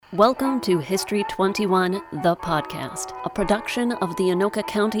Welcome to History 21, the podcast, a production of the Anoka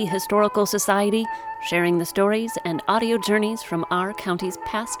County Historical Society, sharing the stories and audio journeys from our county's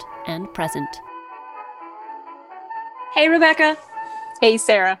past and present. Hey, Rebecca. Hey,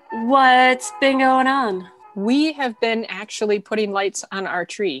 Sarah. What's been going on? We have been actually putting lights on our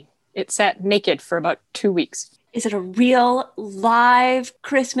tree. It sat naked for about 2 weeks. Is it a real, live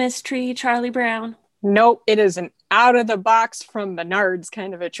Christmas tree, Charlie Brown? Nope, it is an out-of-the-box from Menards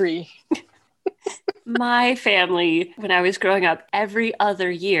kind of a tree. My family, when I was growing up, every other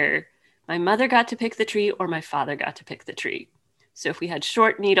year, my mother got to pick the tree or my father got to pick the tree. So if we had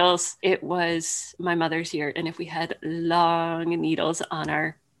short needles, it was my mother's year. And if we had long needles on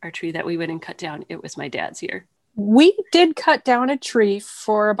our tree that we went and cut down, it was my dad's year. We did cut down a tree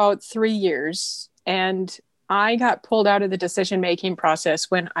for about 3 years, and I got pulled out of the decision-making process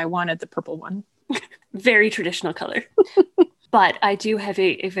when I wanted the purple one. Very traditional color. But I do have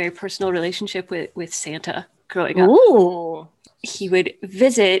a very personal relationship with Santa growing up. Ooh. He would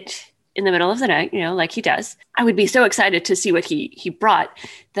visit in the middle of the night, like he does. I would be so excited to see what he brought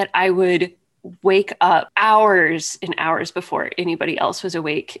that I would wake up hours and hours before anybody else was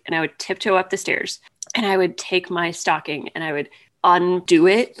awake. And I would tiptoe up the stairs and I would take my stocking and I would undo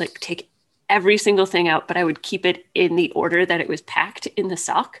it, like take every single thing out, but I would keep it in the order that it was packed in the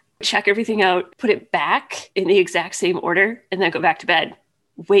sock. Check everything out, put it back in the exact same order, and then go back to bed.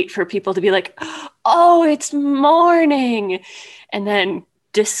 Wait for people to be like, oh, it's morning. And then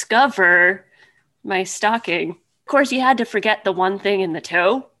discover my stocking. Of course, you had to forget the one thing in the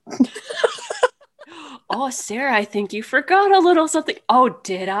toe. Oh, Sarah, I think you forgot a little something. Oh,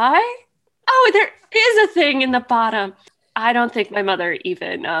 did I? Oh, there is a thing in the bottom. I don't think my mother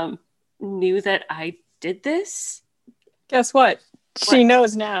even knew that I did this. Guess what? She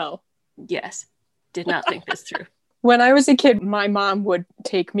knows now. Yes. Did not think this through. When I was a kid, my mom would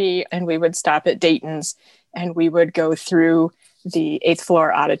take me and we would stop at Dayton's and we would go through the 8th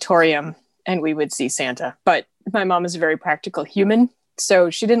floor auditorium and we would see Santa. But my mom is a very practical human, so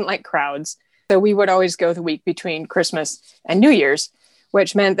she didn't like crowds. So we would always go the week between Christmas and New Year's,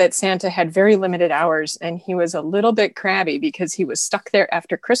 which meant that Santa had very limited hours and he was a little bit crabby because he was stuck there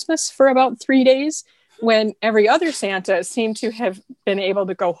after Christmas for about 3 days, when every other Santa seemed to have been able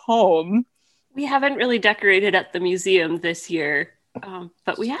to go home. We haven't really decorated at the museum this year,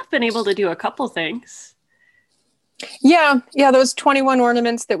 but we have been able to do a couple things. Yeah, those 21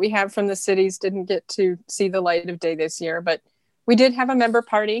 ornaments that we have from the cities didn't get to see the light of day this year, but we did have a member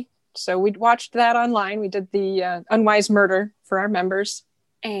party. So we watched that online. We did the Unwise Murder for our members.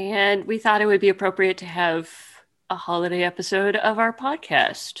 And we thought it would be appropriate to have a holiday episode of our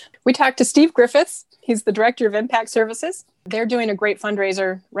podcast. We talked to Steve Griffiths. He's the director of Impact Services. They're doing a great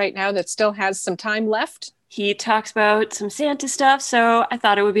fundraiser right now that still has some time left. He talks about some Santa stuff, so I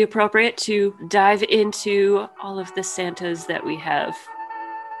thought it would be appropriate to dive into all of the Santas that we have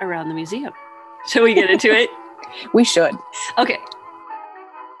around the museum. Shall we get into it? We should. Okay.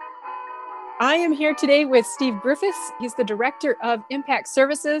 I am here today with Steve Griffiths. He's the director of Impact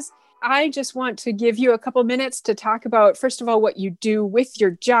Services. I just want to give you a couple minutes to talk about, first of all, what you do with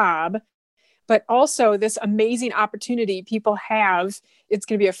your job, but also this amazing opportunity people have. It's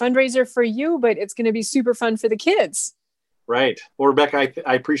going to be a fundraiser for you, but it's going to be super fun for the kids. Right. Well, Rebecca,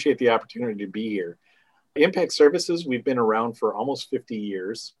 I appreciate the opportunity to be here. Impact Services, we've been around for almost 50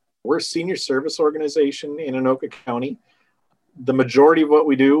 years. We're a senior service organization in Anoka County. The majority of what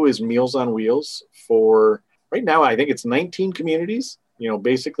we do is Meals on Wheels for, right now, I think it's 19 communities.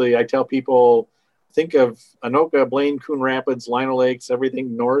 Basically, I tell people, think of Anoka, Blaine, Coon Rapids, Lino Lakes,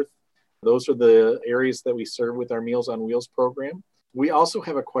 everything north. Those are the areas that we serve with our Meals on Wheels program. We also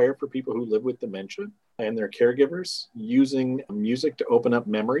have a choir for people who live with dementia and their caregivers, using music to open up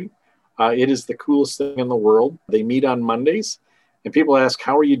memory. It is the coolest thing in the world. They meet on Mondays, and people ask,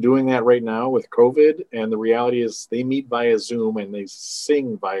 how are you doing that right now with COVID? And the reality is they meet via Zoom and they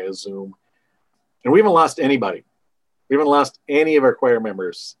sing via Zoom. And we haven't lost anybody. We haven't lost any of our choir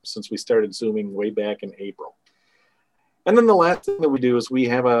members since we started Zooming way back in April. And then the last thing that we do is we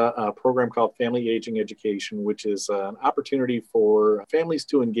have a program called Family Aging Education, which is an opportunity for families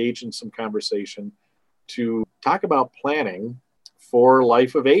to engage in some conversation to talk about planning for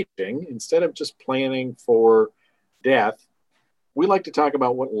life of aging. Instead of just planning for death, we like to talk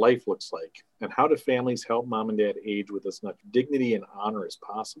about what life looks like and how do families help mom and dad age with as much dignity and honor as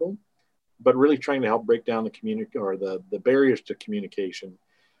possible, but really trying to help break down the barriers to communication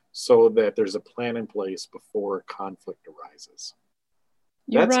so that there's a plan in place before conflict arises.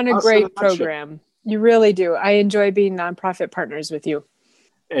 You run a great program. You really do. I enjoy being nonprofit partners with you.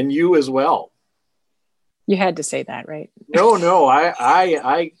 And you as well. You had to say that, right? No,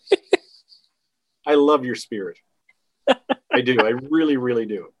 I love your spirit. I do. I really, really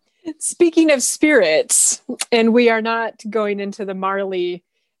do. Speaking of spirits, and we are not going into the Marley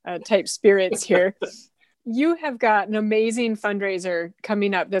type spirits here. You have got an amazing fundraiser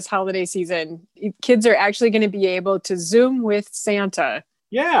coming up this holiday season. Kids are actually going to be able to Zoom with Santa.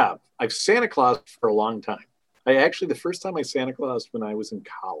 Yeah, I've Santa Claus for a long time. The first time I Santa Claus when I was in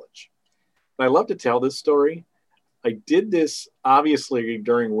college. And I love to tell this story. I did this obviously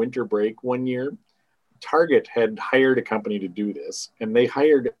during winter break one year. Target had hired a company to do this, and they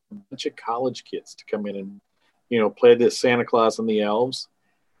hired a bunch of college kids to come in and, play this Santa Claus and the elves.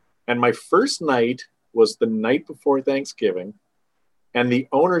 And my first night was the night before Thanksgiving, and the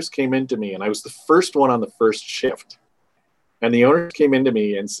owners came into me, and I was the first one on the first shift. And the owners came into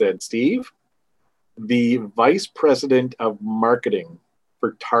me and said, Steve, the vice president of marketing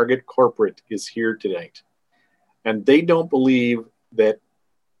for Target Corporate is here tonight. And they don't believe that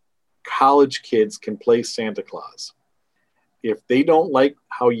college kids can play Santa Claus. If they don't like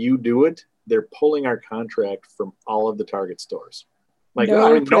how you do it, they're pulling our contract from all of the Target stores.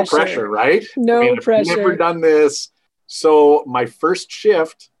 No pressure, right? No pressure. I've never done this. So my first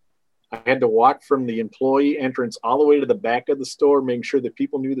shift, I had to walk from the employee entrance all the way to the back of the store, making sure that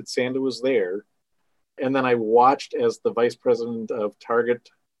people knew that Santa was there. And then I watched as the vice president of Target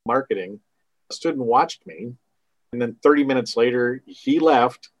marketing stood and watched me. And then 30 minutes later, he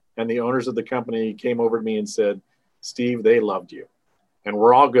left, and the owners of the company came over to me and said, Steve, they loved you. And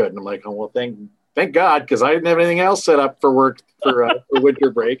we're all good. And I'm like, oh, well, thank God, because I didn't have anything else set up for work for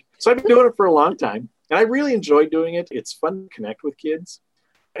winter break. So I've been doing it for a long time. And I really enjoy doing it. It's fun to connect with kids.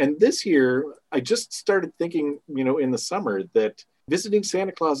 And this year, I just started thinking, in the summer that visiting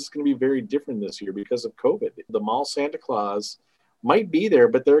Santa Claus is going to be very different this year because of COVID. The mall Santa Claus might be there,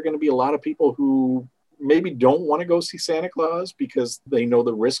 but there are going to be a lot of people who maybe don't want to go see Santa Claus because they know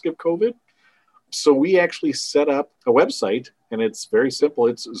the risk of COVID. So we actually set up a website, and it's very simple.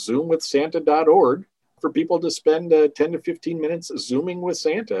 It's zoomwithsanta.org for people to spend 10 to 15 minutes Zooming with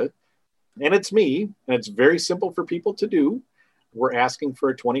Santa. And it's me, and it's very simple for people to do. We're asking for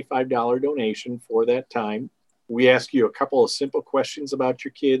a $25 donation for that time. We ask you a couple of simple questions about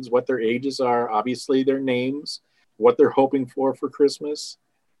your kids, what their ages are, obviously their names, what they're hoping for Christmas,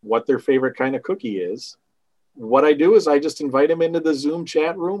 what their favorite kind of cookie is. What I do is I just invite them into the Zoom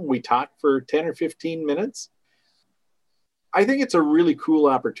chat room. We talk for 10 or 15 minutes. I think it's a really cool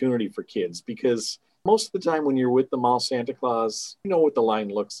opportunity for kids because most of the time when you're with the mall Santa Claus, you know what the line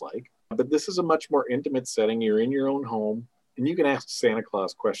looks like. But this is a much more intimate setting. You're in your own home, and you can ask Santa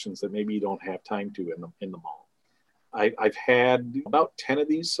Claus questions that maybe you don't have time to in the mall. I've had about 10 of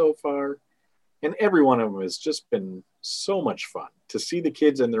these so far, and every one of them has just been so much fun to see the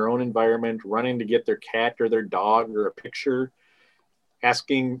kids in their own environment, running to get their cat or their dog or a picture,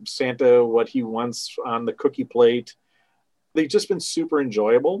 asking Santa what he wants on the cookie plate. They've just been super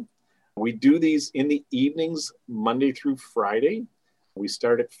enjoyable. We do these in the evenings, Monday through Friday. We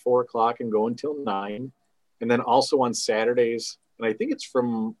start at 4 o'clock and go until 9. And then also on Saturdays, and I think it's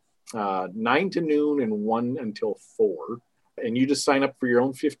from 9 to noon and 1 until 4. And you just sign up for your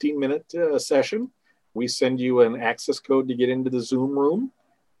own 15-minute session. We send you an access code to get into the Zoom room.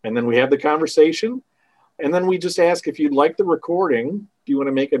 And then we have the conversation. And then we just ask if you'd like the recording, if you want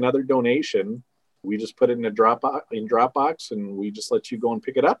to make another donation, we just put it in Dropbox, and we just let you go and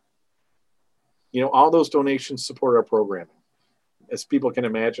pick it up. All those donations support our programming. As people can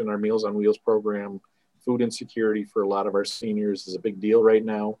imagine, our Meals on Wheels program, food insecurity for a lot of our seniors is a big deal right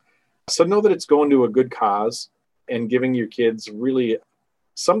now. So know that it's going to a good cause and giving your kids really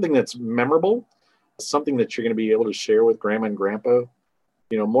something that's memorable, something that you're going to be able to share with grandma and grandpa,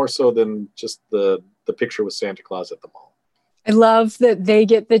 more so than just the picture with Santa Claus at the mall. I love that they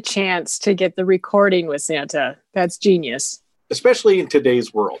get the chance to get the recording with Santa. That's genius. Especially in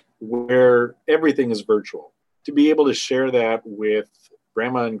today's world where everything is virtual. To be able to share that with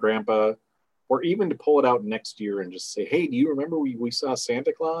grandma and grandpa, or even to pull it out next year and just say, hey, do you remember we saw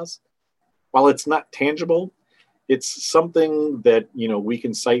Santa Claus? While it's not tangible, it's something that, we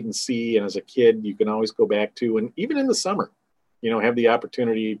can sight and see. And as a kid, you can always go back to, and even in the summer, have the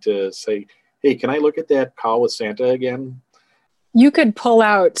opportunity to say, hey, can I look at that call with Santa again? You could pull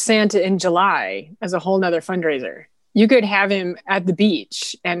out Santa in July as a whole nother fundraiser. You could have him at the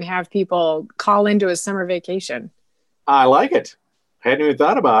beach and have people call into a summer vacation. I like it. I hadn't even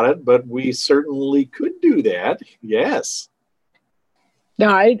thought about it, but we certainly could do that. Yes. No,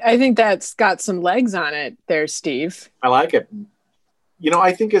 I think that's got some legs on it there, Steve. I like it.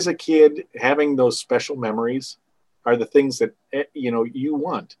 I think as a kid, having those special memories are the things that, you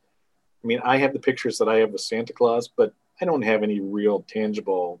want. I mean, I have the pictures that I have with Santa Claus, but I don't have any real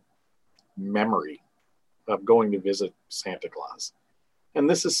tangible memory of going to visit Santa Claus. And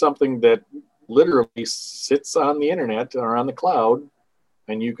this is something that literally sits on the internet or on the cloud,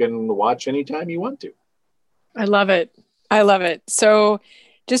 and you can watch anytime you want to. I love it. I love it. So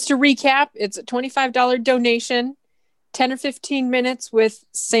just to recap, it's a $25 donation, 10 or 15 minutes with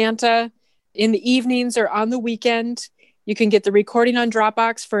Santa in the evenings or on the weekend. You can get the recording on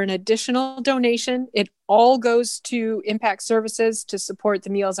Dropbox for an additional donation. It all goes to Impact Services to support the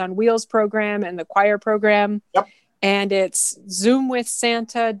Meals on Wheels program and the choir program. Yep. And it's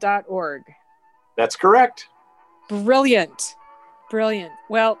zoomwithsanta.org. That's correct. Brilliant. Brilliant.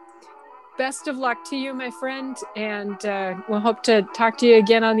 Well, best of luck to you, my friend. And we'll hope to talk to you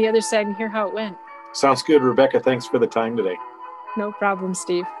again on the other side and hear how it went. Sounds good, Rebecca. Thanks for the time today. No problem,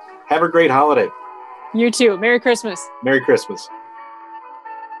 Steve. Have a great holiday. You too. Merry Christmas. Merry Christmas.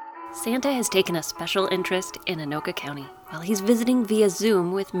 Santa has taken a special interest in Anoka County while he's visiting via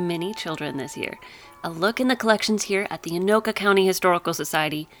Zoom with many children this year. A look in the collections here at the Anoka County Historical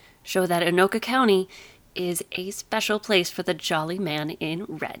Society show that Anoka County is a special place for the jolly man in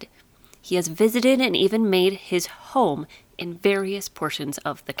red. He has visited and even made his home in various portions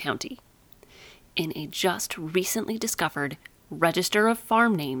of the county. In a just recently discovered Register of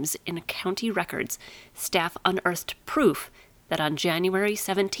Farm Names in county records, staff unearthed proof that on January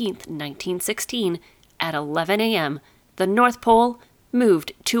 17, 1916, at 11 a.m., the North Pole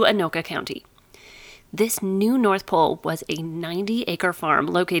moved to Anoka County. This new North Pole was a 90-acre farm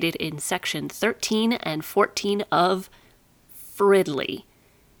located in Section 13 and 14 of Fridley.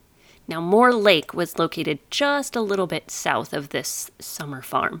 Now, Moore Lake was located just a little bit south of this summer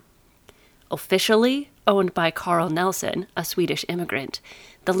farm. Officially owned by Carl Nelson, a Swedish immigrant,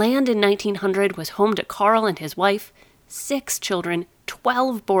 the land in 1900 was home to Carl and his wife, 6 children,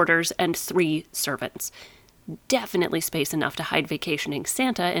 12 boarders, and 3 servants. Definitely space enough to hide vacationing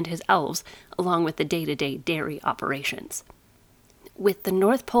Santa and his elves, along with the day-to-day dairy operations. With the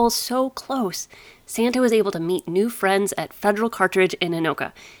North Pole so close, Santa was able to meet new friends at Federal Cartridge in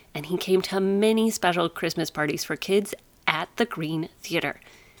Anoka, and he came to many special Christmas parties for kids at the Green Theater.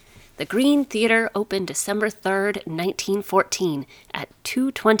 The Green Theater opened December 3rd, 1914 at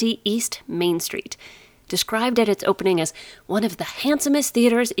 220 East Main Street, described at its opening as one of the handsomest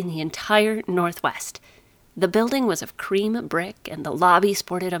theaters in the entire Northwest. The building was of cream brick, and the lobby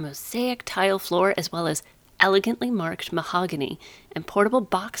sported a mosaic tile floor as well as elegantly marked mahogany and portable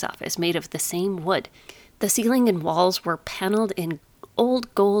box office made of the same wood. The ceiling and walls were paneled in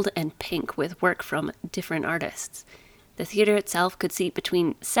old gold and pink with work from different artists. The theater itself could seat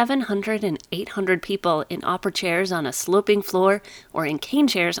between 700 and 800 people in opera chairs on a sloping floor or in cane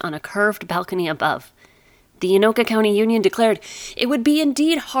chairs on a curved balcony above. The Anoka County Union declared it would be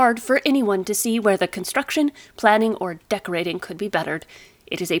indeed hard for anyone to see where the construction, planning, or decorating could be bettered.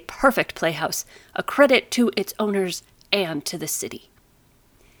 It is a perfect playhouse, a credit to its owners and to the city.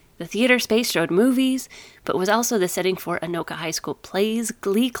 The theater space showed movies, but was also the setting for Anoka High School plays,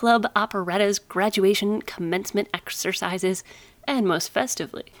 glee club, operettas, graduation, commencement exercises, and most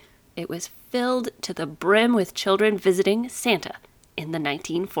festively, it was filled to the brim with children visiting Santa in the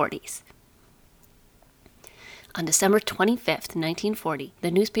 1940s. On December 25, 1940,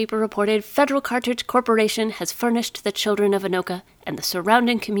 the newspaper reported Federal Cartridge Corporation has furnished the children of Anoka and the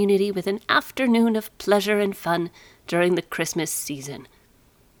surrounding community with an afternoon of pleasure and fun during the Christmas season.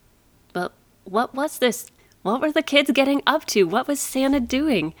 But what was this? What were the kids getting up to? What was Santa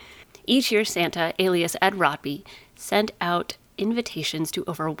doing? Each year, Santa, alias Ed Rotby, sent out invitations to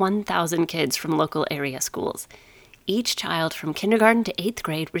over 1,000 kids from local area schools. Each child from kindergarten to 8th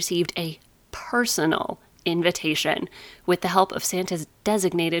grade received a personal invitation with the help of Santa's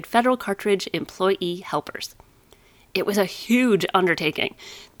designated Federal Cartridge employee helpers. It was a huge undertaking.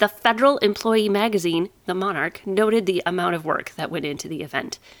 The Federal Employee magazine, The Monarch, noted the amount of work that went into the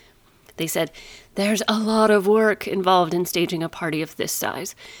event. They said, "There's a lot of work involved in staging a party of this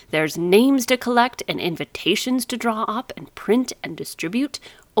size. There's names to collect and invitations to draw up and print and distribute,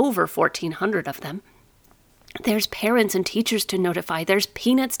 over 1,400 of them. There's parents and teachers to notify. There's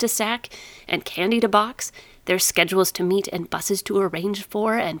peanuts to sack and candy to box. There's schedules to meet and buses to arrange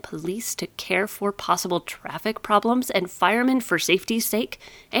for and police to care for possible traffic problems and firemen for safety's sake.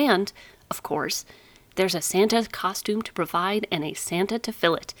 And, of course, there's a Santa costume to provide and a Santa to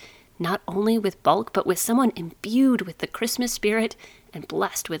fill it, not only with bulk, but with someone imbued with the Christmas spirit and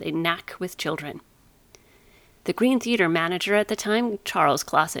blessed with a knack with children." The Green Theater manager at the time, Charles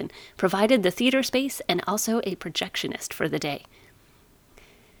Clausen, provided the theater space and also a projectionist for the day.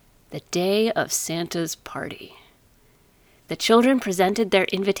 The day of Santa's party. The children presented their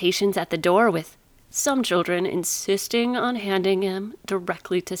invitations at the door, with some children insisting on handing them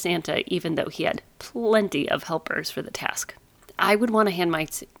directly to Santa, even though he had plenty of helpers for the task. I would want to hand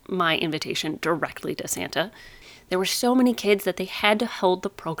my invitation directly to Santa. There were so many kids that they had to hold the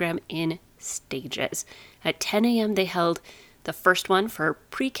program in stages. At 10 a.m., they held the first one for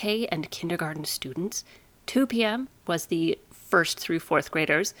pre-K and kindergarten students. 2 p.m. was the 1st through 4th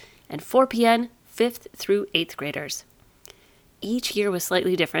graders, and 4 p.m., 5th through 8th graders. Each year was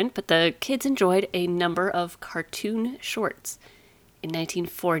slightly different, but the kids enjoyed a number of cartoon shorts. In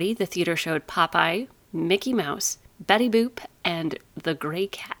 1940, the theater showed Popeye, Mickey Mouse, Betty Boop, and The Gray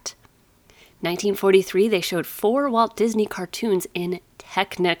Cat. 1943, they showed 4 Walt Disney cartoons in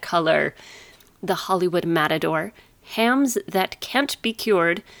Technicolor: The Hollywood Matador, Hams That Can't Be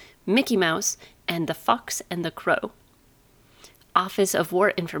Cured, Mickey Mouse, and The Fox and the Crow. Office of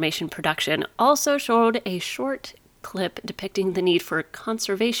War Information Production also showed a short clip depicting the need for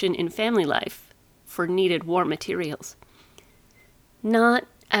conservation in family life for needed war materials. Not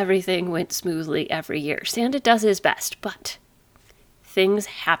everything went smoothly every year. Santa does his best, but things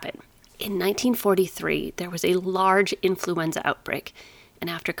happen. In 1943, there was a large influenza outbreak, and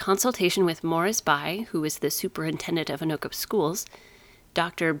after consultation with Morris By, who was the superintendent of Anoka schools,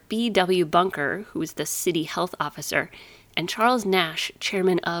 Dr. B.W. Bunker, who was the city health officer, and Charles Nash,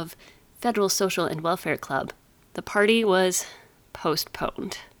 chairman of Federal Social and Welfare Club, the party was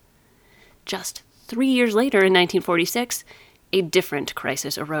postponed. Just 3 years later, in 1946, a different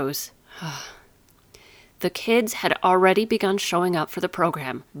crisis arose. The kids had already begun showing up for the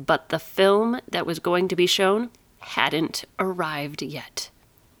program, but the film that was going to be shown hadn't arrived yet.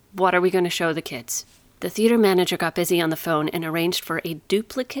 What are we going to show the kids? The theater manager got busy on the phone and arranged for a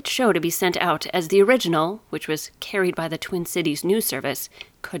duplicate show to be sent out, as the original, which was carried by the Twin Cities News Service,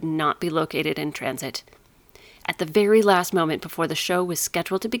 could not be located in transit. At the very last moment before the show was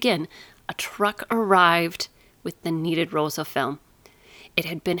scheduled to begin, a truck arrived with the needed rolls of film. It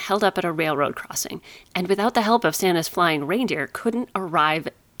had been held up at a railroad crossing, and without the help of Santa's flying reindeer, couldn't arrive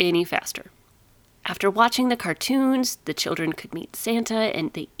any faster. After watching the cartoons, the children could meet Santa,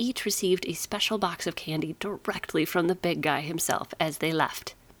 and they each received a special box of candy directly from the big guy himself as they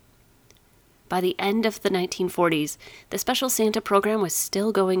left. By the end of the 1940s, the Special Santa program was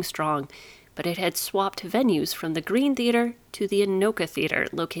still going strong, but it had swapped venues from the Green Theater to the Anoka Theater,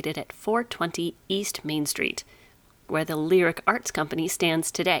 located at 420 East Main Street, where the Lyric Arts Company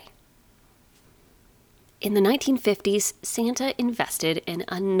stands today. In the 1950s, Santa invested in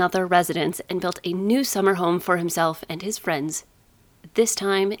another residence and built a new summer home for himself and his friends, this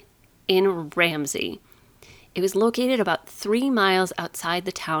time in Ramsey. It was located about 3 miles outside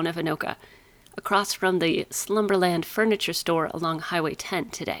the town of Anoka, across from the Slumberland furniture store along Highway 10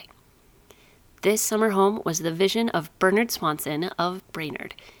 today. This summer home was the vision of Bernard Swanson of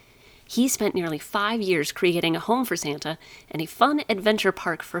Brainerd. He spent nearly 5 years creating a home for Santa and a fun adventure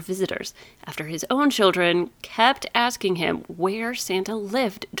park for visitors, after his own children kept asking him where Santa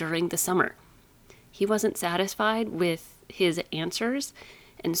lived during the summer. He wasn't satisfied with his answers,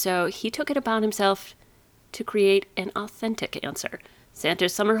 and so he took it upon himself to create an authentic answer.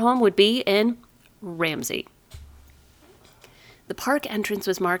 Santa's summer home would be in Ramsey. The park entrance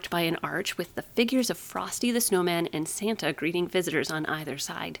was marked by an arch with the figures of Frosty the Snowman and Santa greeting visitors on either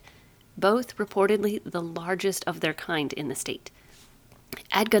side, both reportedly the largest of their kind in the state.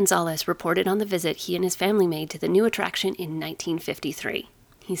 Ed Gonzalez reported on the visit he and his family made to the new attraction in 1953.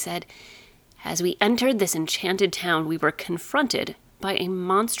 He said, "As we entered this enchanted town, we were confronted by a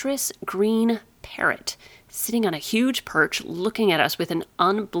monstrous green parrot sitting on a huge perch looking at us with an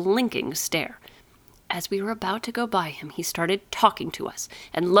unblinking stare. As we were about to go by him, he started talking to us,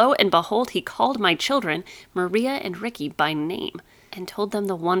 and lo and behold, he called my children, Maria and Ricky, by name, and told them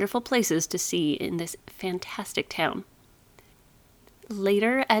the wonderful places to see in this fantastic town."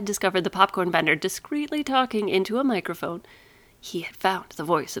 Later, Ed discovered the popcorn vendor discreetly talking into a microphone. He had found the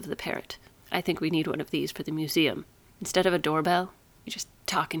voice of the parrot. I think we need one of these for the museum. Instead of a doorbell, you're just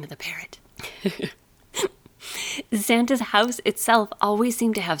talking to the parrot. Santa's house itself always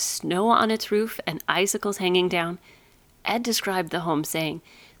seemed to have snow on its roof and icicles hanging down. Ed described the home, saying,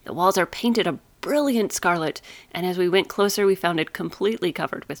 "The walls are painted a brilliant scarlet, and as we went closer, we found it completely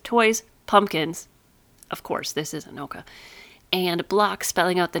covered with toys, pumpkins," of course, this is Anoka, and blocks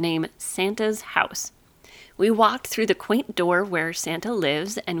spelling out the name Santa's house. We walked through the quaint door where Santa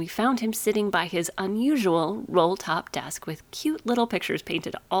lives, and we found him sitting by his unusual roll-top desk with cute little pictures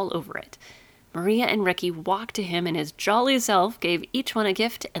painted all over it. Maria and Ricky walked to him, and his jolly self gave each one a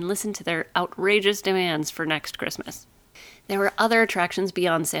gift and listened to their outrageous demands for next Christmas. There were other attractions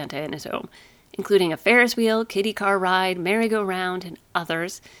beyond Santa and his home. including a Ferris wheel, kiddie car ride, merry-go-round, and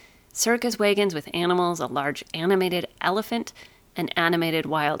others, circus wagons with animals, a large animated elephant, an animated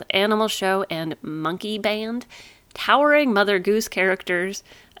wild animal show and monkey band, towering Mother Goose characters,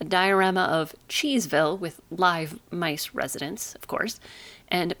 a diorama of Cheeseville with live mice residents, of course,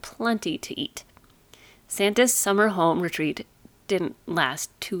 and plenty to eat. Santa's summer home retreat didn't last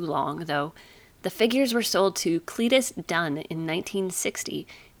too long, though. The figures were sold to Cletus Dunn in 1960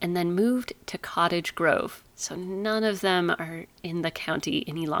 and then moved to Cottage Grove, so none of them are in the county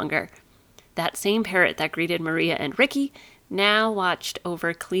any longer. That same parrot that greeted Maria and Ricky now watched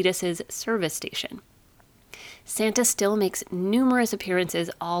over Cletus's service station. Santa still makes numerous appearances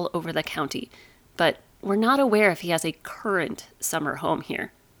all over the county, but we're not aware if he has a current summer home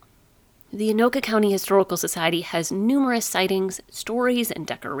here. The Anoka County Historical Society has numerous sightings, stories, and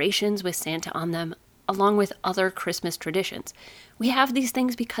decorations with Santa on them, along with other Christmas traditions. We have these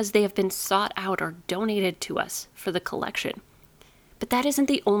things because they have been sought out or donated to us for the collection. But that isn't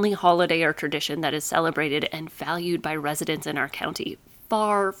the only holiday or tradition that is celebrated and valued by residents in our county.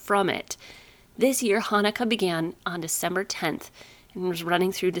 Far from it. This year, Hanukkah began on December 10th and was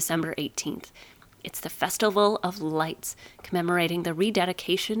running through December 18th. It's the Festival of Lights, commemorating the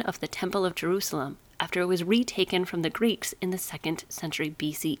rededication of the Temple of Jerusalem after it was retaken from the Greeks in the 2nd century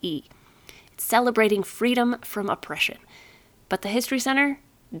BCE. It's celebrating freedom from oppression. But the History Center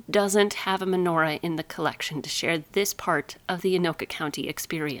doesn't have a menorah in the collection to share this part of the Anoka County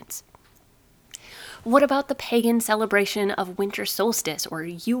experience. What about the pagan celebration of winter solstice, or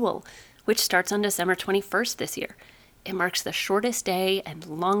Yule, which starts on December 21st this year? It marks the shortest day and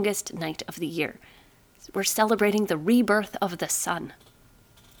longest night of the year. We're celebrating the rebirth of the sun.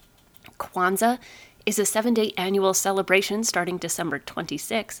 Kwanzaa is a 7-day annual celebration starting December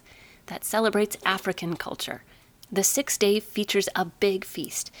 26th that celebrates African culture. The 6th day features a big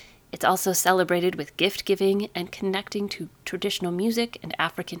feast. It's also celebrated with gift giving and connecting to traditional music and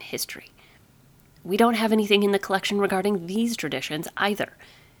African history. We don't have anything in the collection regarding these traditions either.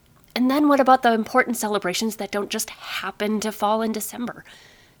 And then what about the important celebrations that don't just happen to fall in December?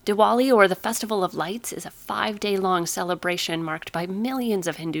 Diwali, or the Festival of Lights, is a 5-day-long celebration marked by millions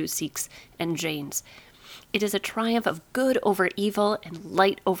of Hindus, Sikhs, and Jains. It is a triumph of good over evil and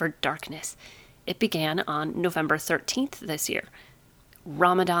light over darkness. It began on November 13th this year.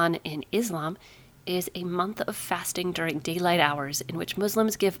 Ramadan in Islam is a month of fasting during daylight hours in which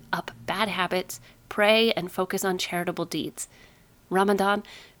Muslims give up bad habits, pray, and focus on charitable deeds. Ramadan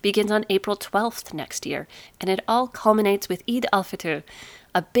begins on April 12th next year, and it all culminates with Eid al-Fitr,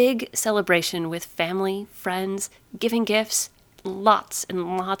 a big celebration with family, friends, giving gifts, lots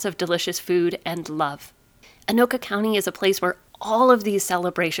and lots of delicious food and love. Anoka County is a place where all of these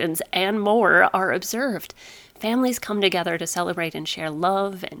celebrations and more are observed. Families come together to celebrate and share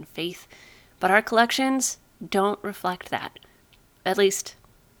love and faith, but our collections don't reflect that. At least,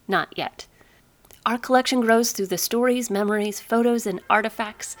 not yet. Our collection grows through the stories, memories, photos, and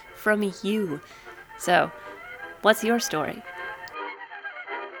artifacts from you. So, what's your story?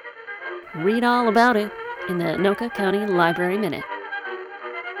 Read all about it in the Anoka County Library Minute.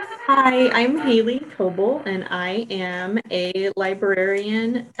 Hi, I'm Haley Coble, and I am a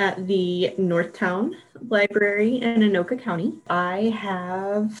librarian at the Northtown Library in Anoka County. I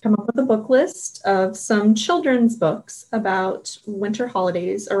have come up with a book list of some children's books about winter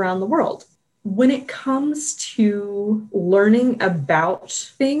holidays around the world. When it comes to learning about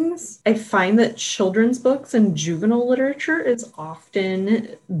things, I find that children's books and juvenile literature is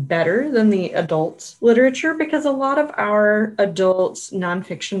often better than the adult literature because a lot of our adult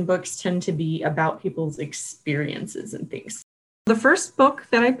nonfiction books tend to be about people's experiences and things. The first book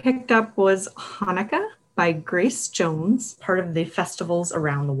that I picked up was Hanukkah by Grace Jones, part of the Festivals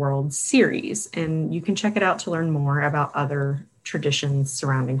Around the World series, and you can check it out to learn more about other traditions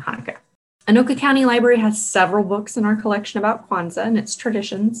surrounding Hanukkah. Anoka County Library has several books in our collection about Kwanzaa and its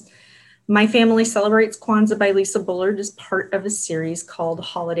traditions. My Family Celebrates Kwanzaa by Lisa Bullard is part of a series called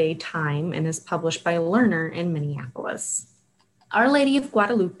Holiday Time and is published by Lerner in Minneapolis. Our Lady of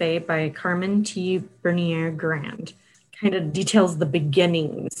Guadalupe by Carmen T. Bernier Grand kind of details the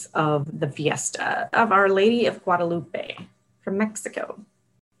beginnings of the fiesta of Our Lady of Guadalupe from Mexico.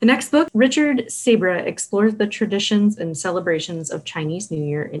 The next book, Richard Sabra, explores the traditions and celebrations of Chinese New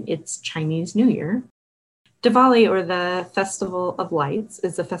Year and its Chinese New Year. Diwali, or the Festival of Lights,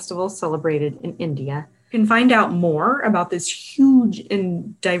 is a festival celebrated in India. You can find out more about this huge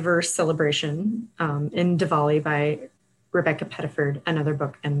and diverse celebration in Diwali by Rebecca Pettiford, another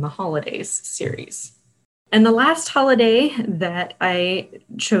book in the Holidays series. And the last holiday that I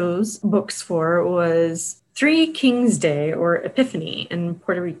chose books for was Three Kings Day, or Epiphany, in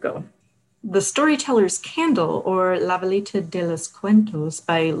Puerto Rico. The Storyteller's Candle, or La Velita de los Cuentos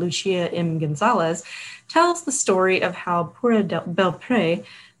by Lucia M. Gonzalez, tells the story of how Pura Belpré,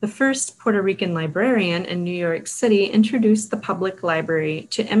 the first Puerto Rican librarian in New York City, introduced the public library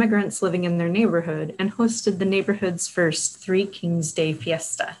to immigrants living in their neighborhood and hosted the neighborhood's first Three Kings Day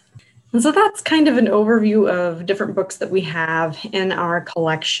fiesta. And so that's kind of an overview of different books that we have in our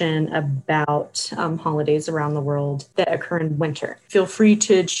collection about holidays around the world that occur in winter. Feel free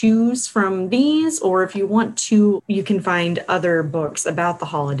to choose from these, or if you want to, you can find other books about the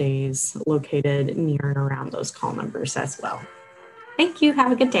holidays located near and around those call numbers as well. Thank you.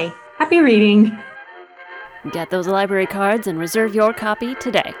 Have a good day. Happy reading. Get those library cards and reserve your copy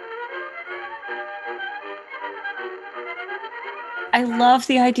today. I love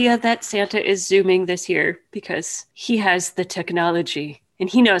the idea that Santa is Zooming this year because he has the technology and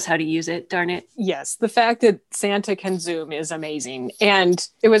he knows how to use it, darn it. Yes, the fact that Santa can Zoom is amazing. And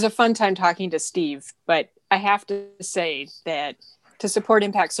it was a fun time talking to Steve, but I have to say that to support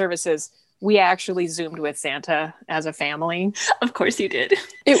Impact Services, we actually Zoomed with Santa as a family. Of course you did.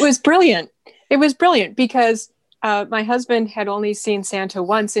 It was brilliant. It was brilliant because my husband had only seen Santa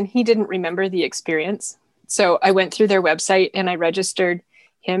once and he didn't remember the experience. So I went through their website and I registered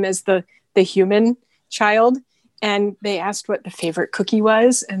him as the human child. And they asked what the favorite cookie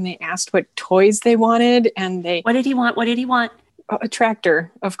was. And they asked what toys they wanted. And What did he want? What did he want? A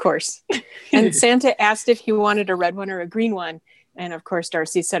tractor, of course. And Santa asked if he wanted a red one or a green one. And of course,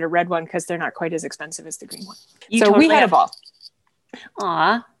 Darcy said a red one because they're not quite as expensive as the green one. We had a ball.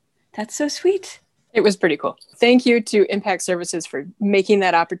 Aw, that's so sweet. It was pretty cool. Thank you to Impact Services for making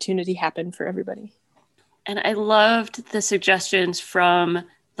that opportunity happen for everybody. And I loved the suggestions from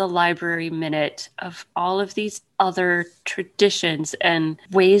the Library Minute of all of these other traditions and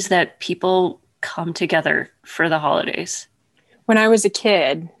ways that people come together for the holidays. When I was a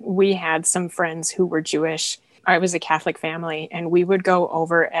kid, we had some friends who were Jewish. I was a Catholic family, and we would go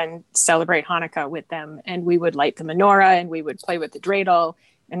over and celebrate Hanukkah with them. And we would light the menorah, and we would play with the dreidel,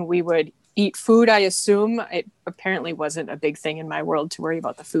 and we would eat food, I assume. It apparently wasn't a big thing in my world to worry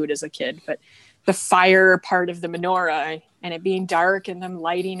about the food as a kid, but the fire part of the menorah and it being dark and them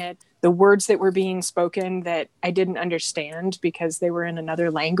lighting it, the words that were being spoken that I didn't understand because they were in another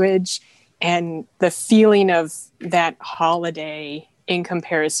language, and the feeling of that holiday in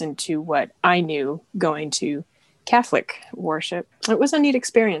comparison to what I knew going to Catholic worship. It was a neat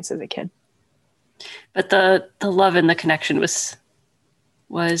experience as a kid. But the love and the connection was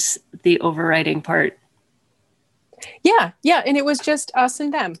the overriding part. Yeah. And it was just us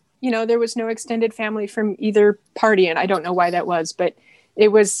and them. You know, there was no extended family from either party, and I don't know why that was, but it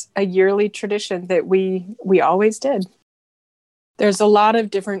was a yearly tradition that we always did. There's a lot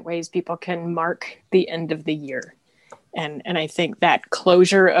of different ways people can mark the end of the year. And I think that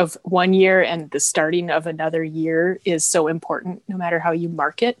closure of one year and the starting of another year is so important, no matter how you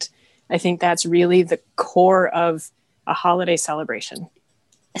mark it. I think that's really the core of a holiday celebration.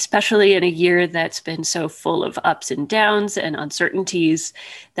 Especially in a year that's been so full of ups and downs and uncertainties,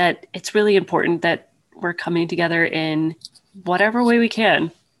 that it's really important that we're coming together in whatever way we can,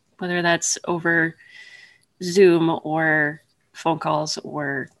 whether that's over Zoom or phone calls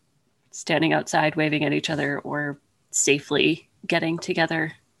or standing outside waving at each other or safely getting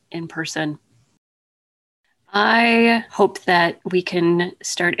together in person. I hope that we can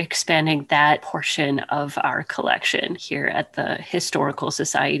start expanding that portion of our collection here at the Historical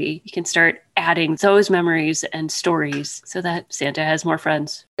Society. You can start adding those memories and stories so that Santa has more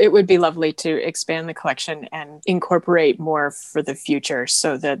friends. It would be lovely to expand the collection and incorporate more for the future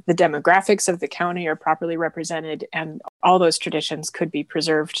so that the demographics of the county are properly represented and all those traditions could be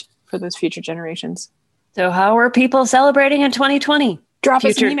preserved for those future generations. So how are people celebrating in 2020? Drop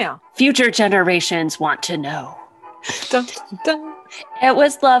us an email. Future generations want to know. Dun, dun. It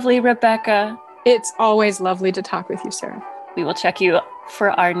was lovely, Rebecca. It's always lovely to talk with you, Sarah. We will check you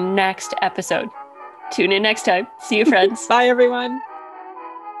for our next episode. Tune in next time. See you, friends. Bye, everyone.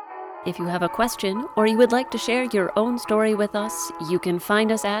 If you have a question or you would like to share your own story with us, you can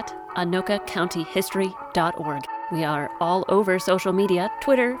find us at anokacountyhistory.org. We are all over social media,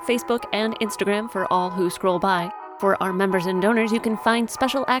 Twitter, Facebook, and Instagram for all who scroll by. For our members and donors, you can find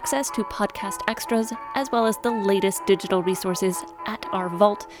special access to podcast extras, as well as the latest digital resources at our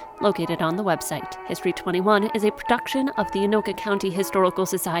vault, located on the website. History 21 is a production of the Anoka County Historical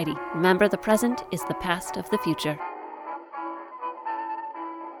Society. Remember, the present is the past of the future.